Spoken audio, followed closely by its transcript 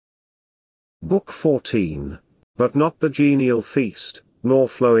Book 14. But not the genial feast, nor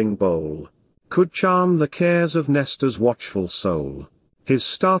flowing bowl, could charm the cares of Nestor's watchful soul. His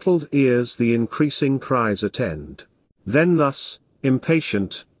startled ears the increasing cries attend. Then thus,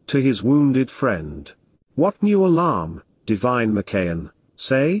 impatient, to his wounded friend: "What new alarm, divine Machaon,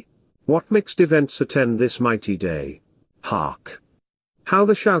 say? What mixed events attend this mighty day? Hark! How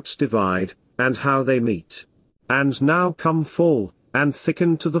the shouts divide, and how they meet! And now come full, and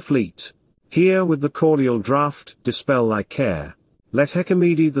thicken to the fleet. Here with the cordial draught dispel thy care. Let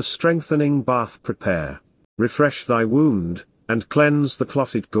Hecamede the strengthening bath prepare. Refresh thy wound, and cleanse the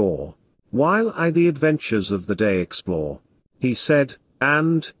clotted gore, while I the adventures of the day explore." He said,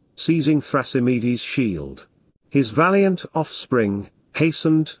 and, seizing Thrasymedes' shield, his valiant offspring,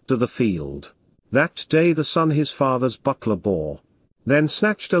 hastened to the field. That day the son his father's buckler bore, then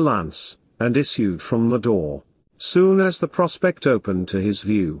snatched a lance, and issued from the door. Soon as the prospect opened to his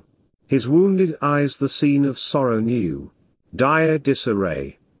view, his wounded eyes the scene of sorrow knew. Dire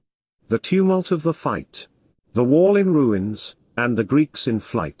disarray, the tumult of the fight, the wall in ruins, and the Greeks in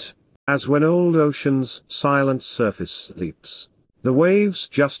flight, as when old ocean's silent surface leaps, the waves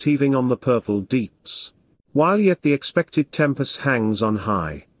just heaving on the purple deeps, while yet the expected tempest hangs on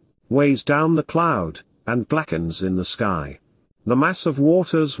high, weighs down the cloud, and blackens in the sky. The mass of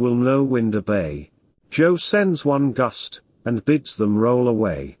waters will no wind obey. Jove sends one gust, and bids them roll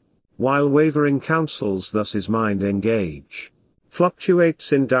away. While wavering counsels thus his mind engage,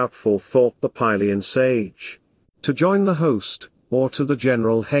 fluctuates in doubtful thought the Pylian sage, to join the host, or to the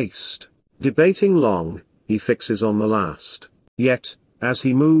general haste. Debating long, he fixes on the last. Yet, as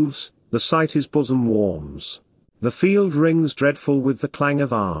he moves, the sight his bosom warms. The field rings dreadful with the clang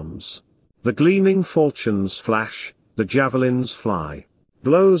of arms. The gleaming falchions flash, the javelins fly.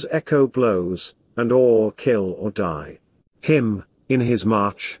 Blows echo blows, and or kill or die. Him, in his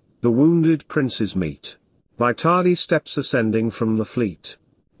march, the wounded princes meet, by tardy steps ascending from the fleet.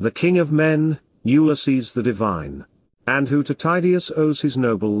 The king of men, Ulysses the divine, and who to Tydeus owes his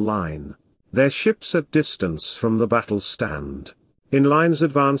noble line. Their ships at distance from the battle stand, in lines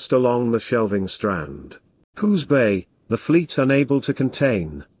advanced along the shelving strand, whose bay, the fleet unable to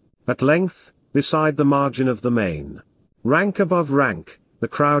contain. At length, beside the margin of the main, rank above rank, the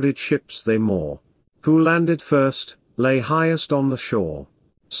crowded ships they moor. Who landed first, lay highest on the shore.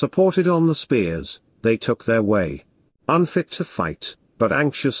 Supported on the spears, they took their way, unfit to fight, but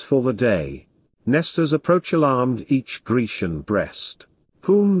anxious for the day. Nestor's approach alarmed each Grecian breast,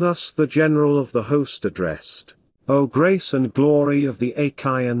 whom thus the general of the host addressed: "O grace and glory of the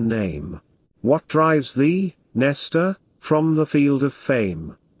Achaean name! What drives thee, Nestor, from the field of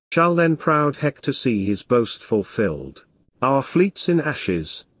fame? Shall then proud Hector see his boast fulfilled? Our fleets in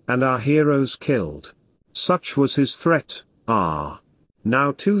ashes, and our heroes killed." Such was his threat,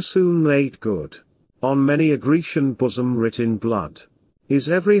 now too soon made good. On many a Grecian bosom writ in blood, is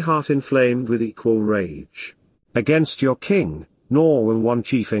every heart inflamed with equal rage against your king, nor will one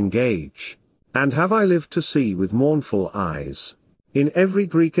chief engage. And have I lived to see with mournful eyes, in every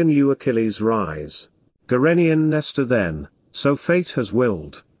Greek and you Achilles rise. Gerenian Nestor then, so fate has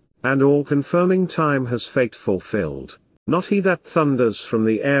willed, and all confirming time has fate fulfilled. Not he that thunders from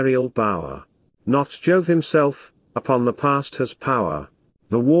the aerial bower, not Jove himself, upon the past has power.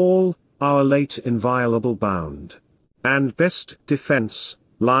 The wall, our late inviolable bound, and best defense,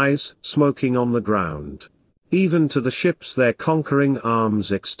 lies smoking on the ground. Even to the ships their conquering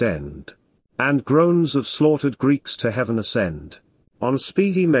arms extend, and groans of slaughtered Greeks to heaven ascend. On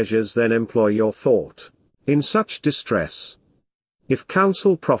speedy measures then employ your thought, in such distress. If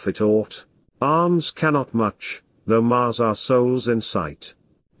counsel profit aught, arms cannot much, though Mars our souls incite.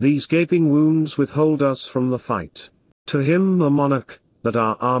 These gaping wounds withhold us from the fight. To him the monarch, that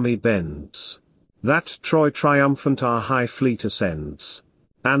our army bends, that Troy triumphant our high fleet ascends,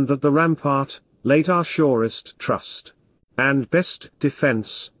 and that the rampart, late our surest trust, and best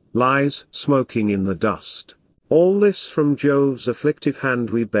defense, lies smoking in the dust. All this from Jove's afflictive hand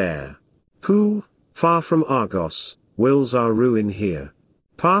we bear, who, far from Argos, wills our ruin here.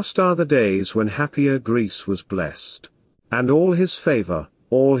 Past are the days when happier Greece was blessed, and all his favor,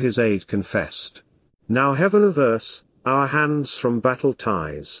 all his aid confessed. Now heaven averse our hands from battle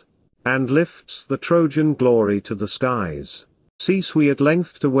ties, and lifts the Trojan glory to the skies. Cease we at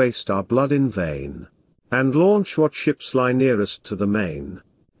length to waste our blood in vain, and launch what ships lie nearest to the main.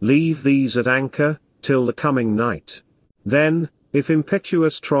 Leave these at anchor, till the coming night. Then, if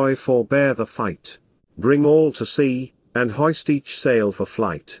impetuous Troy forbear the fight, bring all to sea, and hoist each sail for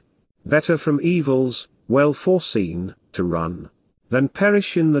flight. Better from evils, well foreseen, to run, than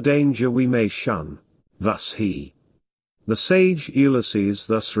perish in the danger we may shun. Thus he. The sage Ulysses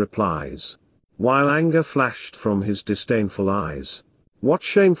thus replies: while anger flashed from his disdainful eyes. What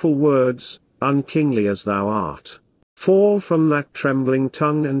shameful words, unkingly as thou art, fall from that trembling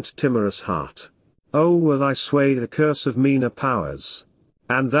tongue and timorous heart? O were thy sway the curse of meaner powers,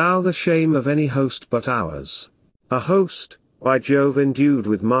 and thou the shame of any host but ours. A host, by Jove endued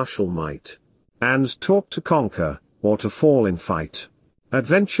with martial might, and taught to conquer, or to fall in fight,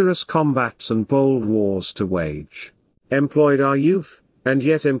 adventurous combats and bold wars to wage, employed our youth, and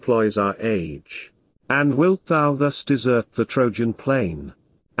yet employs our age. And wilt thou thus desert the Trojan plain,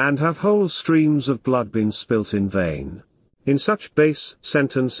 and have whole streams of blood been spilt in vain? In such base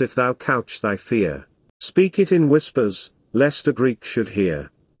sentence if thou couch thy fear, speak it in whispers, lest a Greek should hear.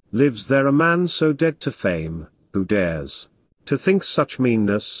 Lives there a man so dead to fame, who dares to think such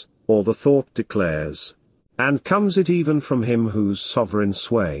meanness, or the thought declares? And comes it even from him whose sovereign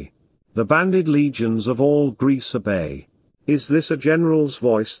sway the banded legions of all Greece obey? Is this a general's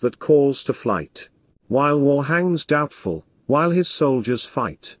voice that calls to flight, while war hangs doubtful, while his soldiers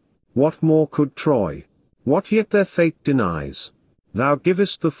fight? What more could Troy? What yet their fate denies? Thou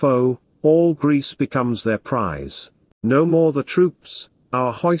givest the foe, all Greece becomes their prize. No more the troops,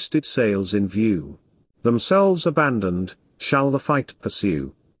 our hoisted sails in view, themselves abandoned, shall the fight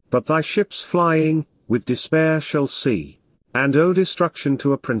pursue. But thy ships flying, with despair shall see, and owe destruction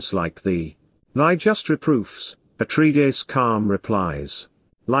to a prince like thee. Thy just reproofs, Atrides calm replies,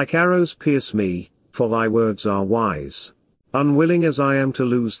 like arrows pierce me, for thy words are wise. Unwilling as I am to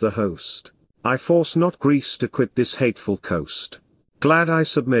lose the host, I force not Greece to quit this hateful coast. Glad I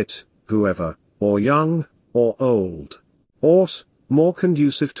submit, whoever, or young, or old, aught more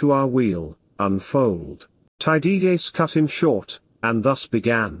conducive to our weal, unfold. Tydides cut him short, and thus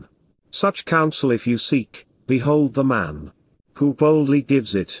began: such counsel if you seek, behold the man, who boldly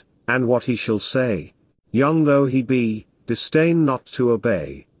gives it, and what he shall say. Young though he be, disdain not to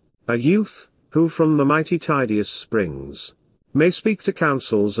obey. A youth, who from the mighty Tydeus springs, may speak to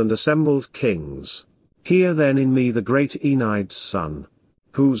councils and assembled kings. Hear then in me the great Aeneid's son,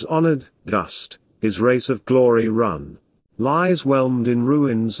 whose honored dust, his race of glory run, lies whelmed in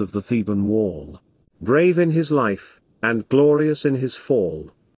ruins of the Theban wall. Brave in his life, and glorious in his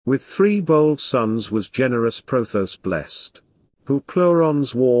fall, with 3 bold sons was generous Prothous blessed, who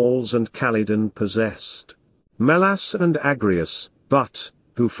Pleuron's walls and Calydon possessed. Melas and Agrius, but,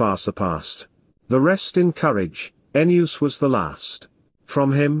 who far surpassed the rest in courage, Ennius was the last.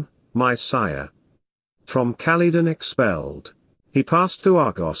 From him, my sire, from Calydon expelled, he passed to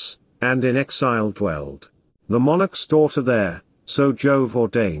Argos, and in exile dwelled. The monarch's daughter there, so Jove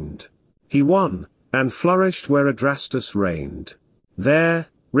ordained, he won, and flourished where Adrastus reigned. There,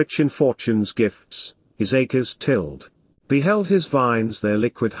 rich in fortune's gifts, his acres tilled, beheld his vines their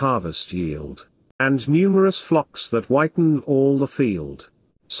liquid harvest yield, and numerous flocks that whitened all the field.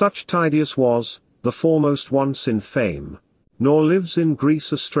 Such Tydeus was, the foremost once in fame, nor lives in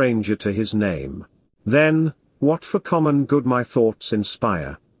Greece a stranger to his name. Then, what for common good my thoughts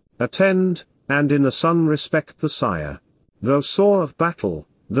inspire, attend, and in the son respect the sire. Though sore of battle,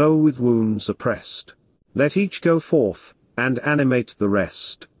 though with wounds oppressed, let each go forth, and animate the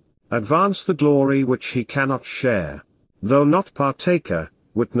rest. Advance the glory which he cannot share, though not partaker,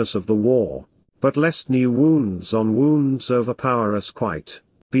 witness of the war, but lest new wounds on wounds overpower us quite,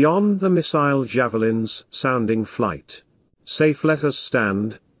 beyond the missile javelin's sounding flight. Safe let us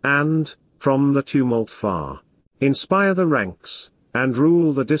stand, and, from the tumult far, inspire the ranks, and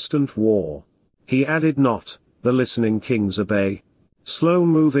rule the distant war. He added not, the listening kings obey. Slow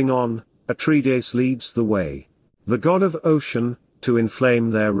moving on, Atrides leads the way. The god of ocean, to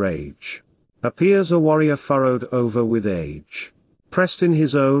inflame their rage, appears a warrior furrowed over with age. Pressed in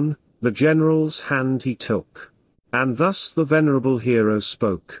his own, the general's hand he took, and thus the venerable hero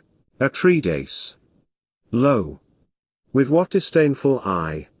spoke: Atrides, lo, with what disdainful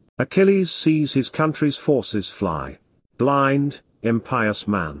eye Achilles sees his country's forces fly. Blind, impious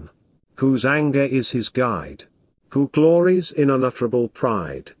man, whose anger is his guide, who glories in unutterable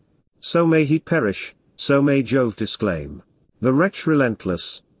pride. So may he perish, so may Jove disclaim the wretch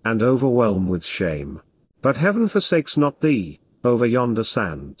relentless, and overwhelm with shame. But heaven forsakes not thee, over yonder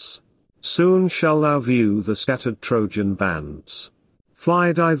sands. Soon shall thou view the scattered Trojan bands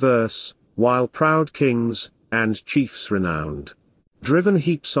fly diverse, while proud kings, and chiefs renowned, driven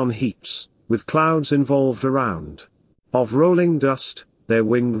heaps on heaps, with clouds involved around, of rolling dust, their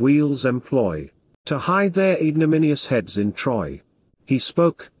winged wheels employ, to hide their ignominious heads in Troy. He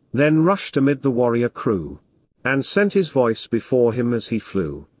spoke, then rushed amid the warrior crew, and sent his voice before him as he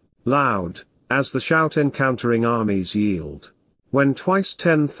flew, loud, as the shout encountering armies yield, when twice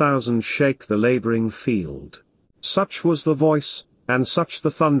 10,000 shake the laboring field. Such was the voice, and such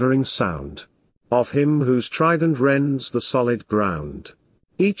the thundering sound, of him whose trident rends the solid ground.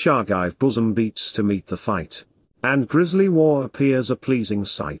 Each Argive bosom beats to meet the fight, and grisly war appears a pleasing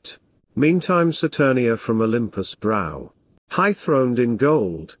sight. Meantime Saturnia from Olympus' brow, high-throned in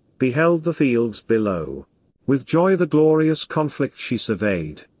gold, beheld the fields below. With joy the glorious conflict she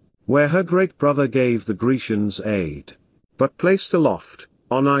surveyed, where her great brother gave the Grecians aid. But placed aloft,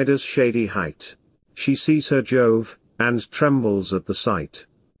 on Ida's shady height, she sees her Jove, and trembles at the sight.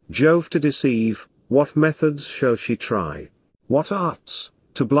 Jove to deceive, what methods shall she try? What arts,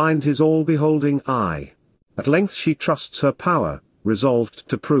 to blind his all-beholding eye? At length she trusts her power, resolved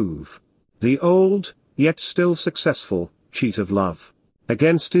to prove the old, yet still successful, cheat of love,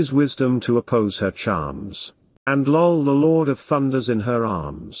 against his wisdom to oppose her charms, and lull the Lord of Thunders in her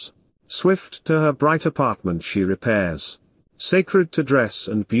arms. Swift to her bright apartment she repairs, sacred to dress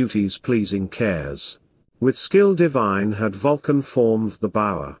and beauty's pleasing cares. With skill divine had Vulcan formed the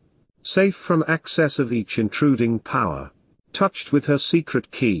bower, safe from access of each intruding power. Touched with her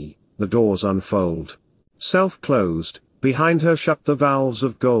secret key, the doors unfold. Self-closed, behind her shut the valves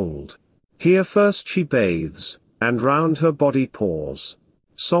of gold. Here first she bathes, and round her body pours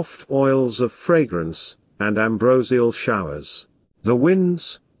soft oils of fragrance, and ambrosial showers. The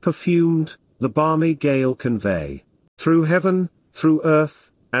winds, perfumed, the balmy gale convey, through heaven, through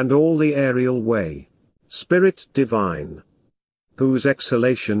earth, and all the aerial way. Spirit divine, whose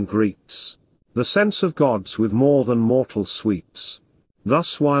exhalation greets the sense of gods with more than mortal sweets.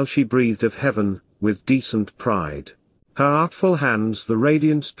 Thus while she breathed of heaven, with decent pride, her artful hands the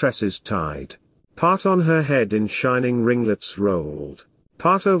radiant tresses tied. Part on her head in shining ringlets rolled,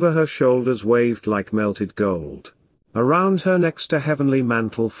 part over her shoulders waved like melted gold. Around her next a heavenly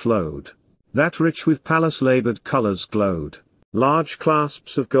mantle flowed, that rich with palace-labored colors glowed. Large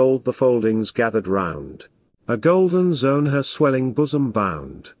clasps of gold the foldings gathered round, a golden zone her swelling bosom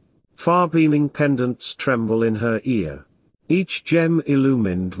bound. Far-beaming pendants tremble in her ear, each gem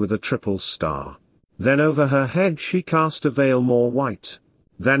illumined with a triple star. Then over her head she cast a veil more white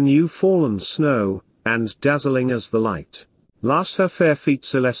than new-fallen snow, and dazzling as the light. Last her fair feet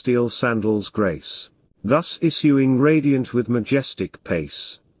celestial sandals grace, thus issuing radiant with majestic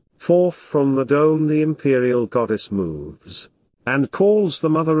pace. Forth from the dome the imperial goddess moves, and calls the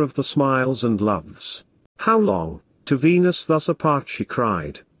mother of the smiles and loves. How long, to Venus thus apart she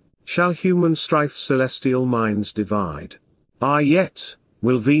cried, shall human strife celestial minds divide? Ah yet,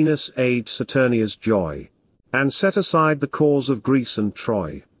 will Venus aid Saturnia's joy, and set aside the cause of Greece and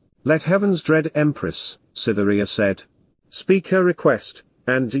Troy. Let heaven's dread empress, Cytherea said, speak her request,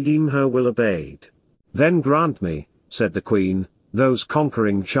 and deem her will obeyed. Then grant me, said the queen, those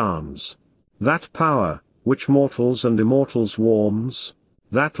conquering charms, that power, which mortals and immortals warms,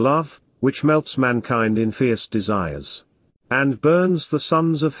 that love, which melts mankind in fierce desires, and burns the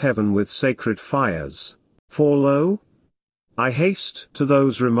sons of heaven with sacred fires. For lo, I haste to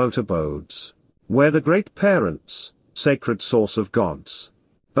those remote abodes, where the great parents, sacred source of gods,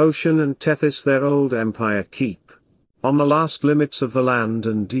 Ocean and Tethys their old empire keep, on the last limits of the land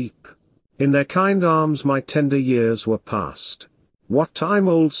and deep. In their kind arms my tender years were passed. What time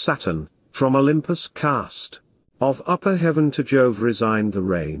old Saturn, from Olympus cast, of upper heaven to Jove resigned the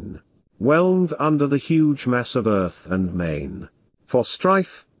reign, whelmed under the huge mass of earth and main. For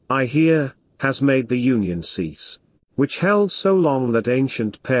strife, I hear, has made the union cease, which held so long that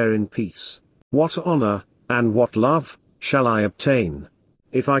ancient pair in peace. What honor, and what love, shall I obtain,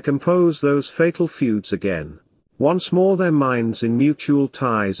 if I compose those fatal feuds again? Once more their minds in mutual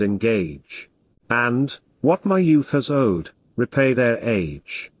ties engage, and, what my youth has owed, repay their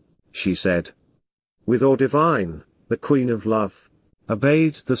age. She said, with awe divine, the queen of love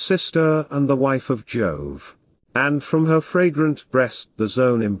obeyed the sister and the wife of Jove, and from her fragrant breast the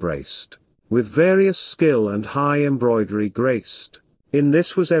zone embraced, with various skill and high embroidery graced. In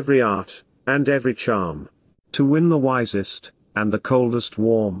this was every art, and every charm, to win the wisest, and the coldest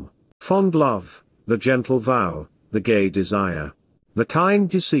warm. Fond love, the gentle vow, the gay desire, the kind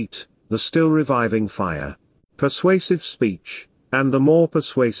deceit, the still reviving fire, persuasive speech, and the more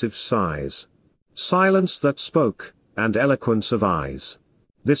persuasive sighs, silence that spoke, and eloquence of eyes.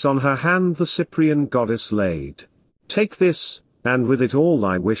 This on her hand the Cyprian goddess laid. Take this, and with it all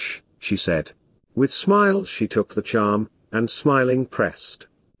thy wish, she said. With smiles she took the charm, and smiling pressed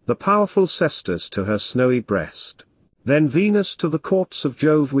the powerful cestus to her snowy breast. Then Venus to the courts of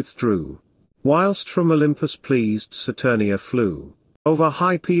Jove withdrew, whilst from Olympus pleased Saturnia flew. Over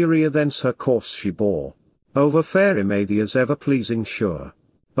high Pieria thence her course she bore, over fair Imathia's ever-pleasing shore,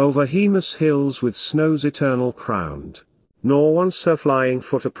 over Hemus hills with snows eternal crowned, nor once her flying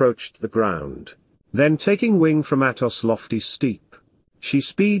foot approached the ground. Then taking wing from Atos lofty steep, She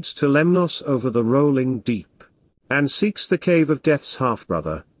speeds to Lemnos over the rolling deep, and seeks the cave of death's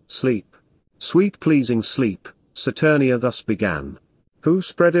half-brother, Sleep. Sweet pleasing Sleep, Saturnia thus began. Who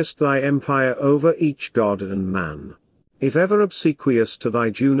spreadest thy empire over each god and man. If ever obsequious to thy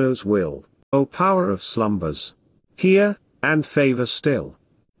Juno's will, O power of slumbers, hear, and favour still.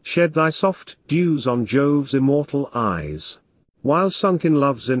 Shed thy soft dews on Jove's immortal eyes, while sunk in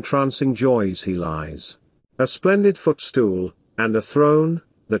love's entrancing joys he lies. A splendid footstool, and a throne,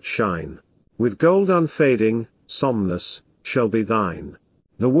 that shine with gold unfading, Somnus, shall be thine.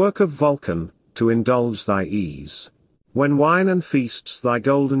 The work of Vulcan, to indulge thy ease, when wine and feasts thy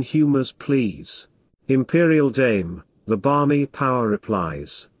golden humours please. Imperial dame, the balmy power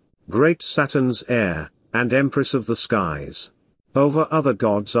replies. Great Saturn's heir, and empress of the skies. Over other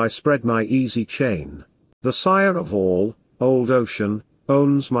gods I spread my easy chain. The sire of all, old ocean,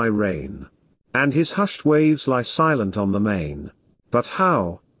 owns my reign. And his hushed waves lie silent on the main. But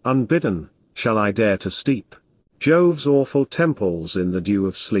how, unbidden, shall I dare to steep Jove's awful temples in the dew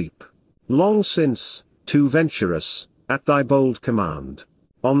of sleep? Long since, too venturous, at thy bold command,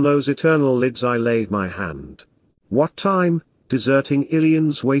 on those eternal lids I laid my hand. What time, deserting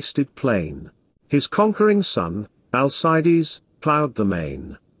Ilion's wasted plain, his conquering son, Alcides, ploughed the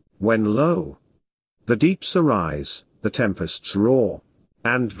main. When lo! the deeps arise, the tempests roar,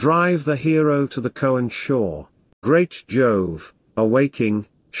 and drive the hero to the Coan shore. Great Jove, awaking,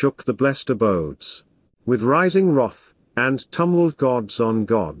 shook the blest abodes, with rising wrath, and tumbled gods on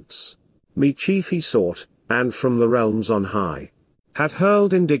gods. Me chief he sought, and from the realms on high, had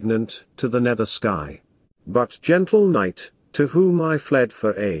hurled indignant to the nether sky. But gentle night, to whom I fled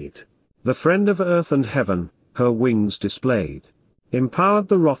for aid, the friend of earth and heaven, her wings displayed, empowered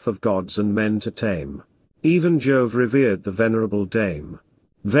the wrath of gods and men to tame. Even Jove revered the venerable dame.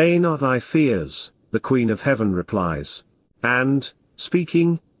 Vain are thy fears, the queen of heaven replies, and,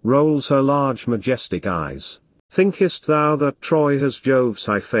 speaking, rolls her large majestic eyes. Thinkest thou that Troy has Jove's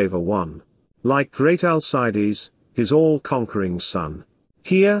high favour won, like great Alcides, his all-conquering son?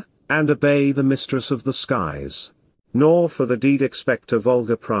 Hear, and obey the mistress of the skies, nor for the deed expect a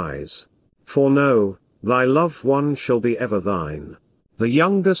vulgar prize. For know, thy loved one shall be ever thine. The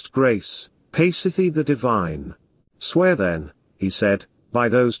youngest grace, Pasithe the divine. Swear then, he said, by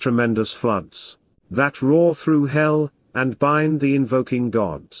those tremendous floods, that roar through hell, and bind the invoking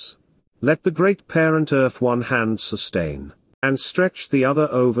gods. Let the great parent earth one hand sustain, and stretch the other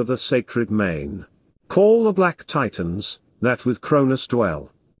over the sacred main. Call the black Titans, that with Cronus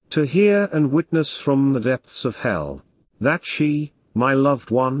dwell, to hear and witness from the depths of hell, that she, my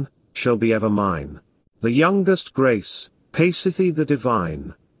loved one, shall be ever mine. The youngest grace, Pasithe the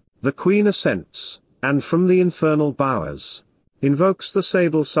divine. The queen assents, and from the infernal bowers, invokes the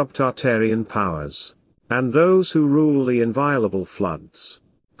sable subtartarian powers, and those who rule the inviolable floods,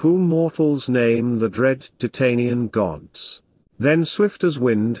 whom mortals name the dread Titanian gods. Then swift as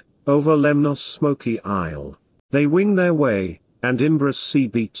wind, over Lemnos' smoky isle, they wing their way, and Imbrus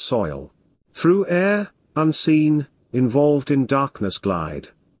sea-beat soil. Through air, unseen, involved in darkness glide,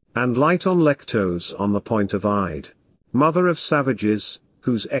 and light on Lectos on the point of Ide, mother of savages,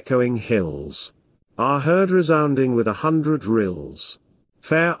 whose echoing hills are heard resounding with 100 rills.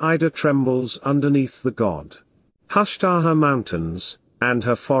 Fair Ida trembles underneath the god. Hushed are her mountains, and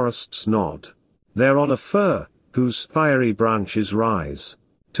her forests nod. There on a fir, whose spiry branches rise,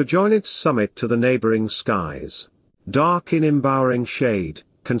 to join its summit to the neighbouring skies. Dark in embowering shade,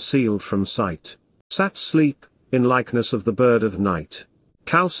 concealed from sight, sat Sleep, in likeness of the bird of night.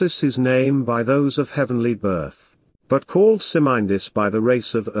 Chalcis his name by those of heavenly birth, but called Simindis by the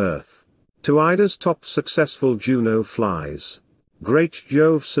race of earth. To Ida's top successful Juno flies. Great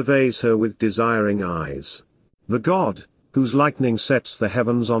Jove surveys her with desiring eyes. The god, whose lightning sets the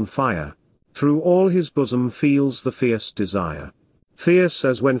heavens on fire, through all his bosom feels the fierce desire. Fierce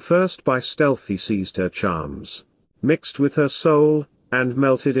as when first by stealth he seized her charms, mixed with her soul, and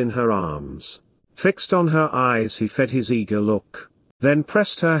melted in her arms. Fixed on her eyes he fed his eager look, then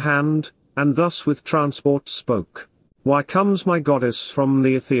pressed her hand, and thus with transport spoke. Why comes my goddess from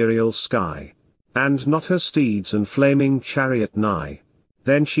the ethereal sky, and not her steeds and flaming chariot nigh?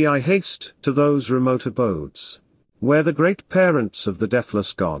 Then she I haste to those remote abodes, where the great parents of the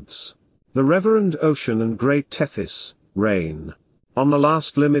deathless gods, the reverend ocean and great Tethys, reign, on the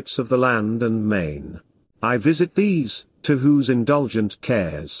last limits of the land and main. I visit these, to whose indulgent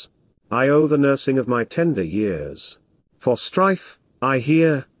cares I owe the nursing of my tender years. For strife, I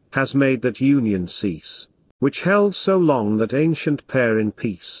hear, has made that union cease, which held so long that ancient pair in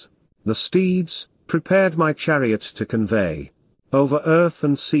peace. The steeds, prepared my chariot to convey, over earth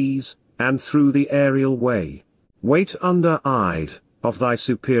and seas, and through the aerial way, wait under Ide, of thy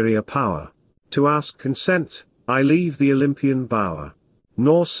superior power. To ask consent, I leave the Olympian bower.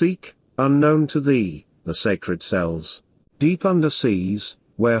 Nor seek, unknown to thee, the sacred cells, deep under seas,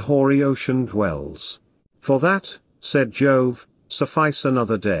 where hoary ocean dwells. For that, said Jove, suffice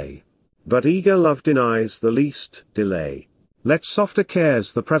another day. But eager love denies the least delay. Let softer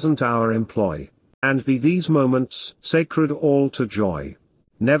cares the present hour employ, and be these moments sacred all to joy.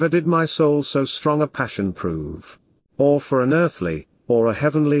 Never did my soul so strong a passion prove, or for an earthly, or a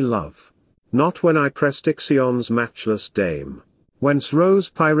heavenly love. Not when I pressed Ixion's matchless dame, whence rose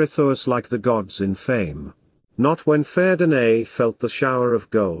Pirithous like the gods in fame. Not when fair Danae felt the shower of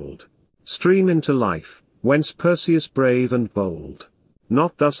gold stream into life, whence Perseus brave and bold.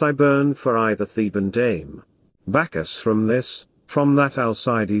 Not thus I burned for either Theban dame. Bacchus from this, from that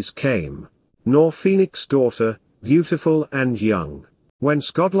Alcides came. Nor Phoenix' daughter, beautiful and young,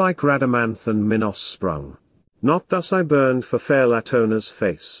 whence godlike Rhadamanth and Minos sprung. Not thus I burned for fair Latona's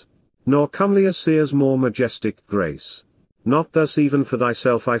face, nor comelier Circe's more majestic grace. Not thus even for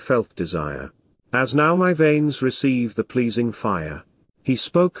thyself I felt desire, as now my veins receive the pleasing fire. He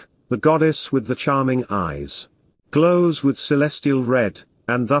spoke, the goddess with the charming eyes, glows with celestial red,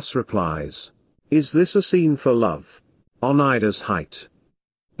 and thus replies. Is this a scene for love? On Ida's height,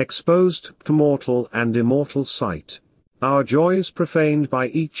 exposed to mortal and immortal sight, our joys profaned by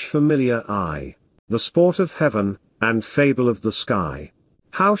each familiar eye, the sport of heaven, and fable of the sky.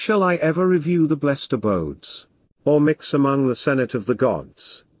 How shall I ever review the blessed abodes, or mix among the senate of the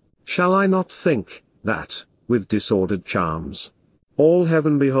gods? Shall I not think, that, with disordered charms, all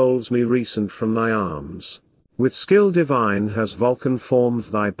heaven beholds me recent from thy arms? With skill divine has Vulcan formed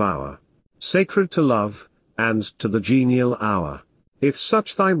thy bower, sacred to love, and to the genial hour. If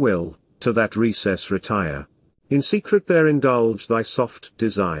such thy will, to that recess retire, in secret there indulge thy soft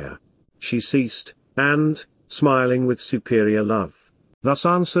desire. She ceased, and, smiling with superior love, thus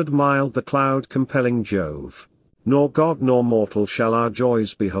answered mild the cloud-compelling Jove. Nor god nor mortal shall our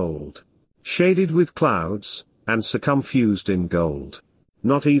joys behold, shaded with clouds, and circumfused in gold.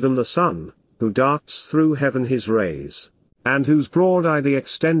 Not even the sun, who darts through heaven his rays, and whose broad eye the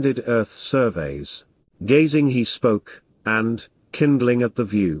extended earth surveys. Gazing he spoke, and, kindling at the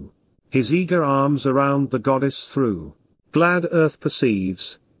view, his eager arms around the goddess threw. Glad earth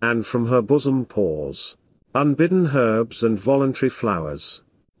perceives, and from her bosom pours unbidden herbs and voluntary flowers.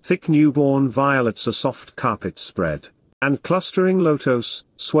 Thick newborn violets a soft carpet spread, and clustering lotos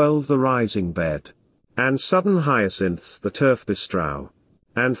swelled the rising bed. And sudden hyacinths the turf bestrew,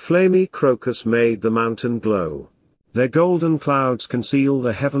 and flamy crocus made the mountain glow. Their golden clouds conceal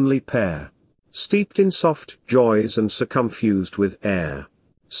the heavenly pair, steeped in soft joys and circumfused with air.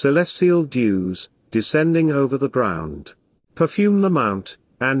 Celestial dews, descending over the ground, perfume the mount,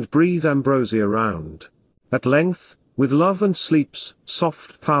 and breathe ambrosia round. At length, with love and sleep's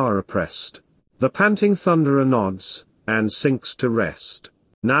soft power oppressed, the panting thunderer nods, and sinks to rest.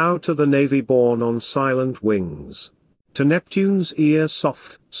 Now to the navy borne on silent wings, to Neptune's ear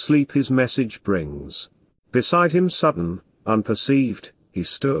soft sleep his message brings. Beside him sudden, unperceived, he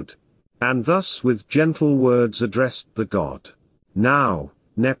stood, and thus with gentle words addressed the god. Now,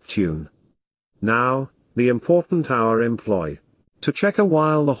 Neptune, now, the important hour employ, to check a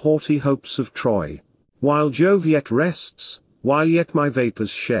while the haughty hopes of Troy. While Jove yet rests, while yet my vapours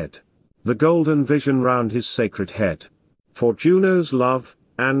shed the golden vision round his sacred head. For Juno's love,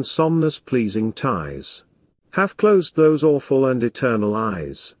 and Somnus' pleasing ties, have closed those awful and eternal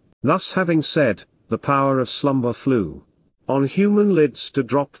eyes. Thus having said, the power of slumber flew on human lids to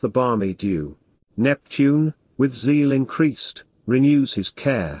drop the balmy dew. Neptune, with zeal increased, renews his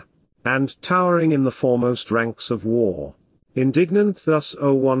care, and towering in the foremost ranks of war, indignant thus: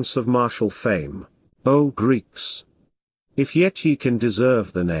 O once of martial fame, O Greeks, if yet ye can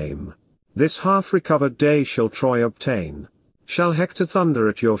deserve the name, this half-recovered day shall Troy obtain. Shall Hector thunder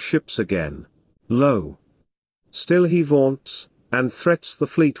at your ships again? Lo! Still he vaunts, and threats the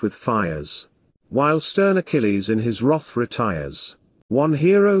fleet with fires, while stern Achilles in his wrath retires. One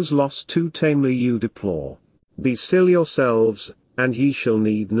hero's loss too tamely you deplore. Be still yourselves, and ye shall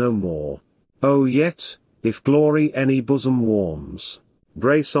need no more. Oh yet, if glory any bosom warms,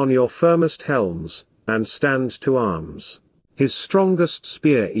 brace on your firmest helms, and stand to arms. His strongest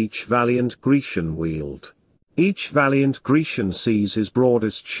spear each valiant Grecian wield. Each valiant Grecian sees his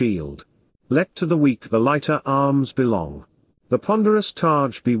broadest shield. Let to the weak the lighter arms belong, the ponderous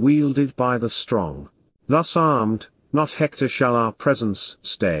targe be wielded by the strong. Thus armed, not Hector shall our presence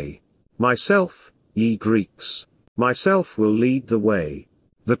stay. Myself, ye Greeks, myself will lead the way.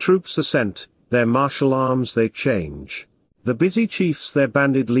 The troops are sent, their martial arms they change. The busy chiefs their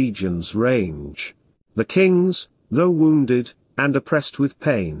banded legions range. The kings, though wounded, and oppressed with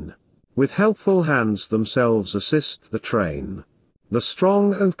pain. With helpful hands themselves assist the train. The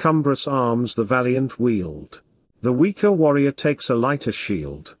strong and cumbrous arms the valiant wield. The weaker warrior takes a lighter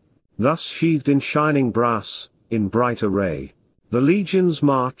shield. Thus sheathed in shining brass, in bright array, the legions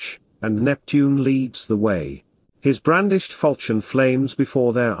march, and Neptune leads the way. His brandished falchion flames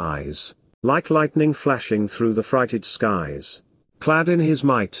before their eyes, like lightning flashing through the frighted skies. Clad in his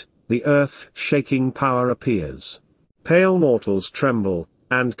might, the earth-shaking power appears. Pale mortals tremble,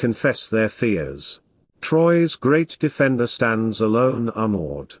 and confess their fears. Troy's great defender stands alone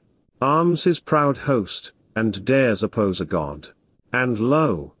unawed. Arms his proud host, and dares oppose a god. And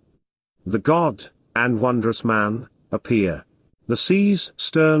lo! The god, and wondrous man, appear. The sea's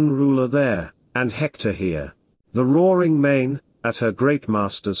stern ruler there, and Hector here. The roaring main, at her great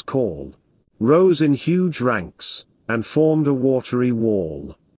master's call, rose in huge ranks, and formed a watery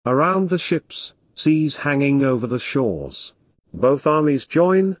wall. Around the ships, seas hanging over the shores. Both armies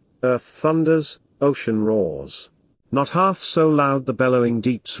join, earth thunders, ocean roars. Not half so loud the bellowing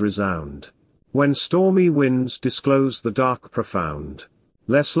deeps resound, when stormy winds disclose the dark profound.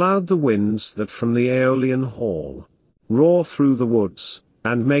 Less loud the winds that from the Aeolian hall roar through the woods,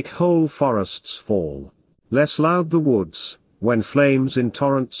 and make whole forests fall. Less loud the woods, when flames in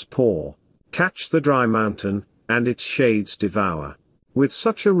torrents pour, catch the dry mountain, and its shades devour. With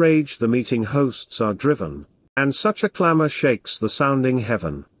such a rage the meeting hosts are driven, and such a clamour shakes the sounding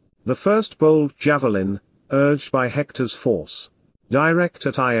heaven. The first bold javelin, urged by Hector's force, direct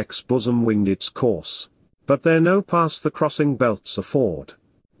at Ajax' bosom winged its course. But there no pass the crossing belts afford.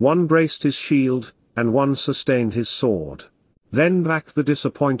 One braced his shield, and one sustained his sword. Then back the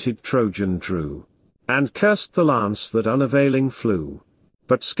disappointed Trojan drew, and cursed the lance that unavailing flew.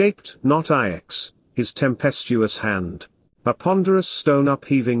 But 'scaped not Ajax, his tempestuous hand, a ponderous stone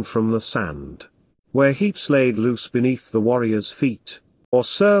upheaving from the sand, where heaps laid loose beneath the warrior's feet, or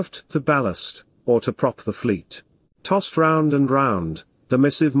served to ballast, or to prop the fleet. Tossed round and round, the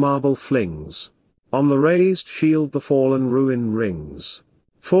missive marble flings, on the raised shield the fallen ruin rings.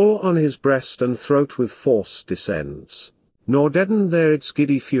 Full on his breast and throat with force descends, nor deadened there its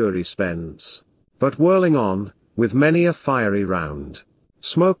giddy fury spends, but whirling on, with many a fiery round,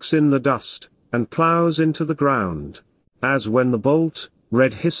 smokes in the dust, and ploughs into the ground, as when the bolt,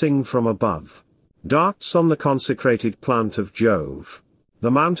 red hissing from above, darts on the consecrated plant of Jove.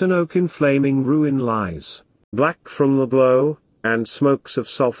 The mountain oak in flaming ruin lies, black from the blow, and smokes of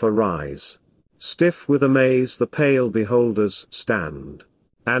sulphur rise. Stiff with amaze the pale beholders stand,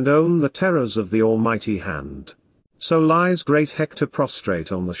 and own the terrors of the almighty hand. So lies great Hector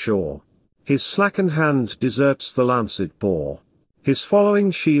prostrate on the shore. His slackened hand deserts the lance it bore. His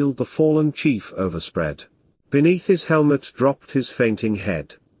following shield the fallen chief overspread. Beneath his helmet dropped his fainting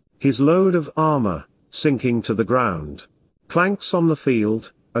head. His load of armor, sinking to the ground, clanks on the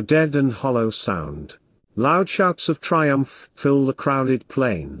field, a dead and hollow sound. Loud shouts of triumph fill the crowded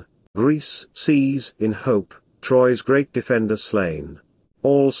plain. Greece sees in hope Troy's great defender slain.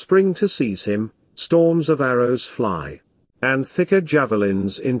 All spring to seize him, storms of arrows fly, and thicker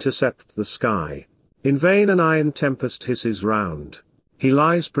javelins intercept the sky. In vain an iron tempest hisses round. He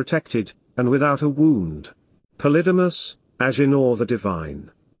lies protected, and without a wound. Polydamas, Agenor the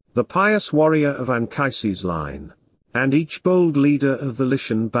divine, the pious warrior of Anchises' line, and each bold leader of the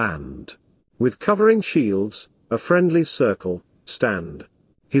Lycian band, with covering shields, a friendly circle, stand.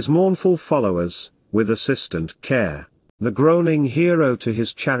 His mournful followers, with assistant care, the groaning hero to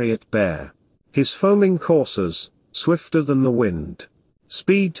his chariot bear. His foaming coursers, swifter than the wind,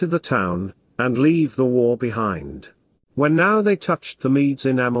 speed to the town, and leave the war behind. When now they touched the mead's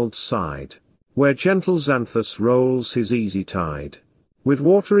enamelled side, where gentle Xanthus rolls his easy tide, with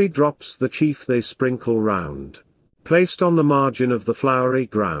watery drops the chief they sprinkle round. Placed on the margin of the flowery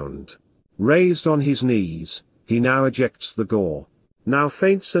ground, raised on his knees, he now ejects the gore. Now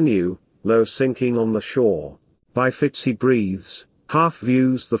faints anew, low sinking on the shore. By fits he breathes, half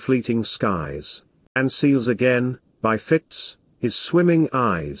views the fleeting skies, and seals again, by fits, his swimming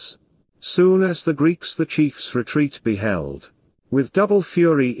eyes. Soon as the Greeks the chief's retreat beheld, with double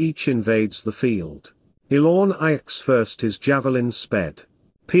fury each invades the field. Ilorn Ajax first his javelin sped,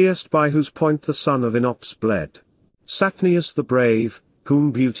 pierced by whose point the son of Inops bled. Satnius the brave,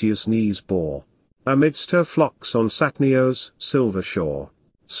 whom beauteous knees bore, amidst her flocks on Satnio's silver shore,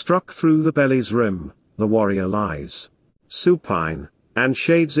 struck through the belly's rim, the warrior lies supine, and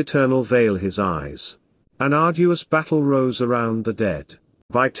shades eternal veil his eyes. An arduous battle rose around the dead.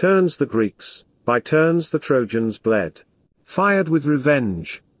 By turns the Greeks, by turns the Trojans bled. Fired with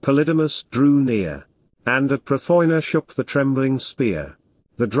revenge, Polydamas drew near, and at Prothona shook the trembling spear.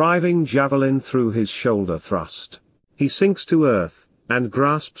 The driving javelin through his shoulder thrust. He sinks to earth, and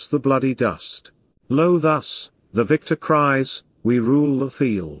grasps the bloody dust. Lo thus, the victor cries, we rule the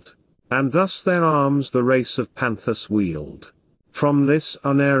field. And thus their arms the race of Panthus wield. From this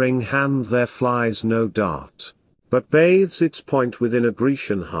unerring hand there flies no dart, but bathes its point within a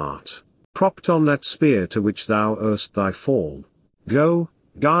Grecian heart. Propped on that spear to which thou owest thy fall, go,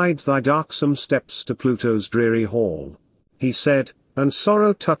 guide thy darksome steps to Pluto's dreary hall. He said, and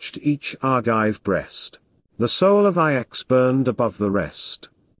sorrow touched each Argive breast. The soul of Ajax burned above the rest.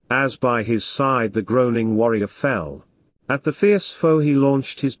 As by his side the groaning warrior fell, at the fierce foe he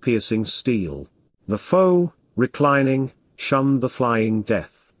launched his piercing steel. The foe, reclining, shunned the flying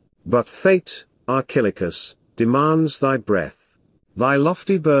death. But fate, Archilochus, demands thy breath. Thy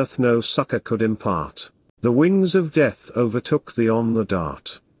lofty birth no succor could impart. The wings of death overtook thee on the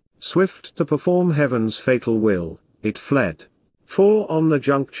dart. Swift to perform heaven's fatal will, it fled, full on the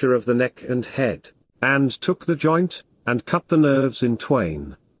juncture of the neck and head, and took the joint, and cut the nerves in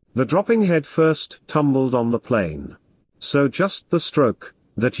twain. The dropping head first tumbled on the plain. So just the stroke,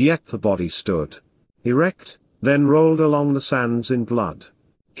 that yet the body stood erect, then rolled along the sands in blood.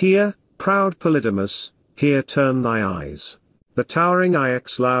 Here, proud Polydamas, here turn thy eyes. The towering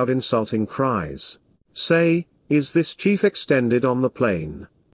Ajax loud insulting cries. Say, is this chief extended on the plain?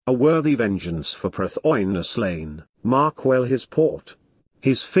 A worthy vengeance for Prothoina slain. Mark well his port,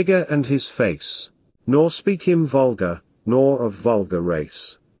 his figure and his face. Nor speak him vulgar, nor of vulgar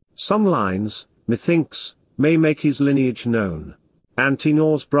race. Some lines, methinks, may make his lineage known.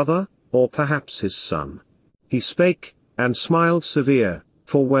 Antenor's brother, or perhaps his son. He spake, and smiled severe,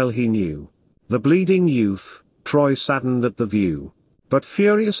 for well he knew the bleeding youth, Troy saddened at the view. But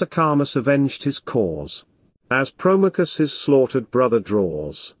furious Acamas avenged his cause. As Promachus his slaughtered brother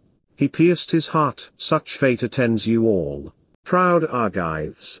draws, he pierced his heart. Such fate attends you all, proud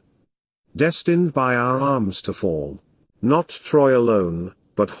Argives, destined by our arms to fall. Not Troy alone,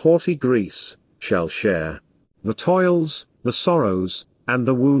 but haughty Greece, shall share the toils, the sorrows, and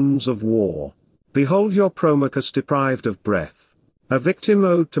the wounds of war. Behold your Promachus deprived of breath, a victim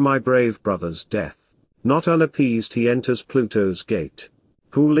owed to my brave brother's death. Not unappeased he enters Pluto's gate,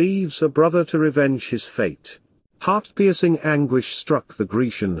 who leaves a brother to revenge his fate. Heart-piercing anguish struck the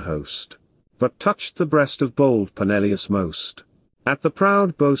Grecian host, but touched the breast of bold Peneleus most. At the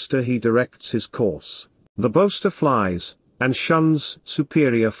proud boaster he directs his course. The boaster flies, and shuns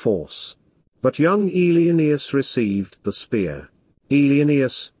superior force. But young Ilioneus received the spear.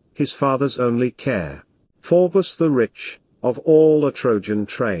 Ilioneus, his father's only care. Phorbus the rich, of all the Trojan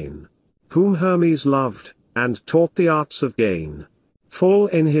train, whom Hermes loved, and taught the arts of gain. Full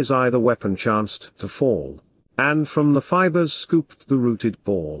in his eye the weapon chanced to fall, and from the fibres scooped the rooted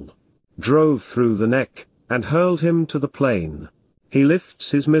ball. Drove through the neck, and hurled him to the plain. He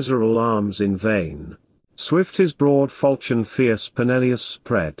lifts his miserable arms in vain. Swift his broad falchion fierce Peneleus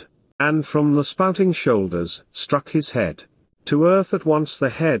spread, and from the spouting shoulders struck his head. To earth at once the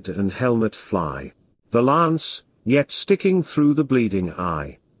head and helmet fly, the lance, yet sticking through the bleeding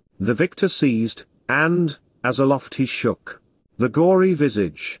eye. The victor seized, and, as aloft he shook the gory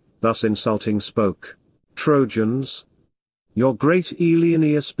visage, thus insulting spoke. Trojans, your great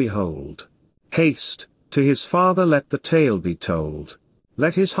Ilioneus behold. Haste, to his father let the tale be told.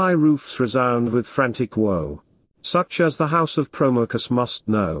 Let his high roofs resound with frantic woe, such as the house of Promachus must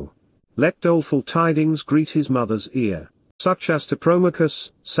know. Let doleful tidings greet his mother's ear, such as to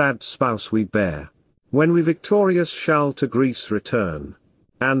Promachus, sad spouse we bear, when we victorious shall to Greece return,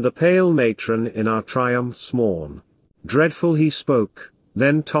 and the pale matron in our triumphs mourn. Dreadful he spoke,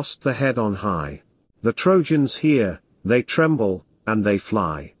 then tossed the head on high. The Trojans hear, they tremble, and they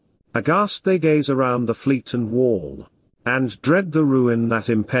fly. Aghast they gaze around the fleet and wall, and dread the ruin that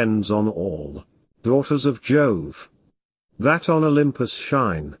impends on all. Daughters of Jove, that on Olympus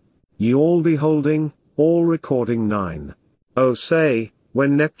shine, ye all beholding, all recording 9. O say,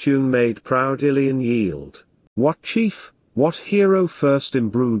 when Neptune made proud Ilion yield, what chief, what hero first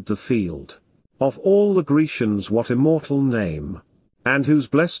imbrued the field? Of all the Grecians what immortal name, and whose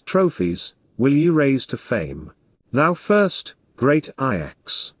blessed trophies, will ye raise to fame? Thou first, great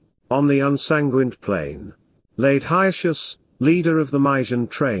Ajax, on the unsanguined plain, laid Hiacius, leader of the Mysian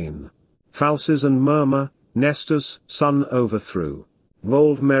train. Phalces and Murmur, Nestor's son overthrew.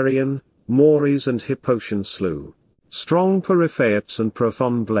 Bold Merion, Mores and Hippotion slew. Strong Periphaetes and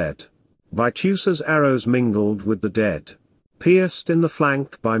Prothon bled, by Teucer's arrows mingled with the dead. Pierced in the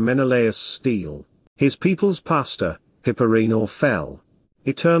flank by Menelaus' steel, his people's pastor, Hipporenor fell.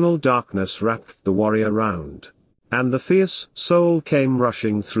 Eternal darkness wrapped the warrior round, and the fierce soul came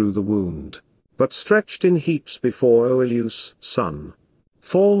rushing through the wound, but stretched in heaps before Oileus' son.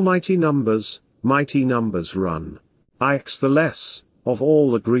 Fall mighty numbers run. Ajax the less, of all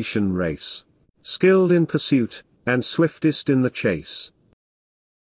the Grecian race, skilled in pursuit, and swiftest in the chase.